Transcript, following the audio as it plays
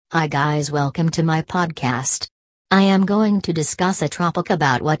Hi guys, welcome to my podcast. I am going to discuss a topic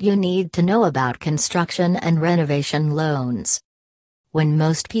about what you need to know about construction and renovation loans. When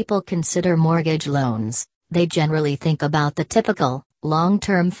most people consider mortgage loans, they generally think about the typical,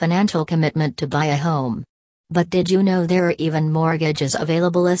 long-term financial commitment to buy a home. But did you know there are even mortgages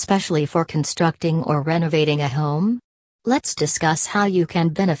available especially for constructing or renovating a home? Let's discuss how you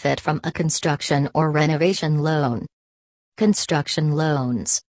can benefit from a construction or renovation loan. Construction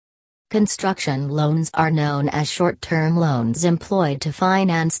loans. Construction loans are known as short-term loans employed to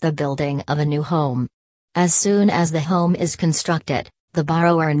finance the building of a new home. As soon as the home is constructed, the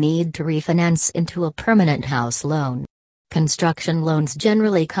borrower need to refinance into a permanent house loan. Construction loans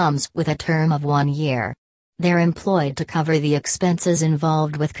generally comes with a term of 1 year. They're employed to cover the expenses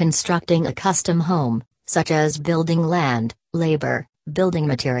involved with constructing a custom home, such as building land, labor, building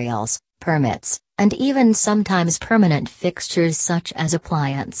materials, permits, and even sometimes permanent fixtures such as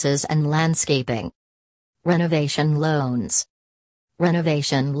appliances and landscaping. Renovation loans.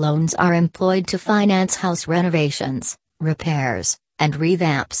 Renovation loans are employed to finance house renovations, repairs, and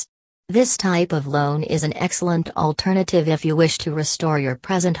revamps. This type of loan is an excellent alternative if you wish to restore your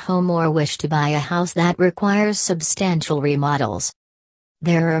present home or wish to buy a house that requires substantial remodels.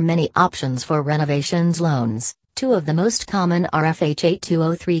 There are many options for renovations loans. Two of the most common are FHA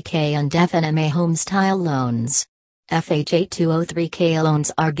 203K and FNMA home-style loans. FHA 203K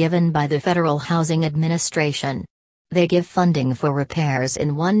loans are given by the Federal Housing Administration. They give funding for repairs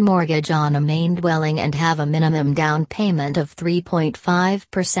in one mortgage on a main dwelling and have a minimum down payment of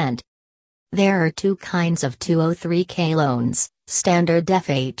 3.5%. There are two kinds of 203K loans. Standard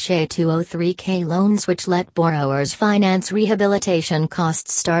FHA 203K loans which let borrowers finance rehabilitation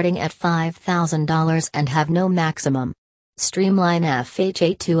costs starting at $5,000 and have no maximum. Streamline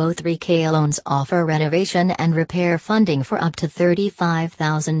FHA 203K loans offer renovation and repair funding for up to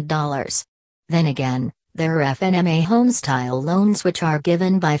 $35,000. Then again, there are FNMA home-style loans which are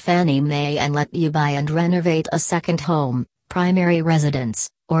given by Fannie Mae and let you buy and renovate a second home, primary residence,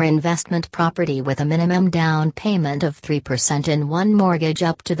 or investment property with a minimum down payment of 3% in one mortgage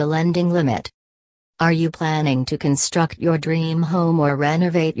up to the lending limit. Are you planning to construct your dream home or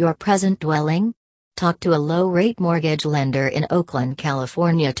renovate your present dwelling? Talk to a low-rate mortgage lender in Oakland,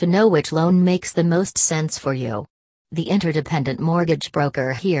 California to know which loan makes the most sense for you. The interdependent mortgage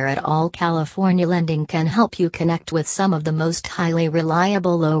broker here at All California Lending can help you connect with some of the most highly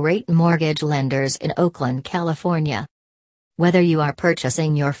reliable low-rate mortgage lenders in Oakland, California. Whether you are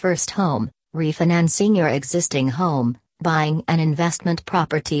purchasing your first home, refinancing your existing home, buying an investment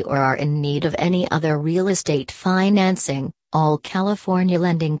property or are in need of any other real estate financing, All California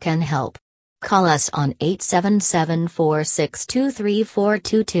Lending can help. Call us on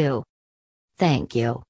 877-462-3422. Thank you.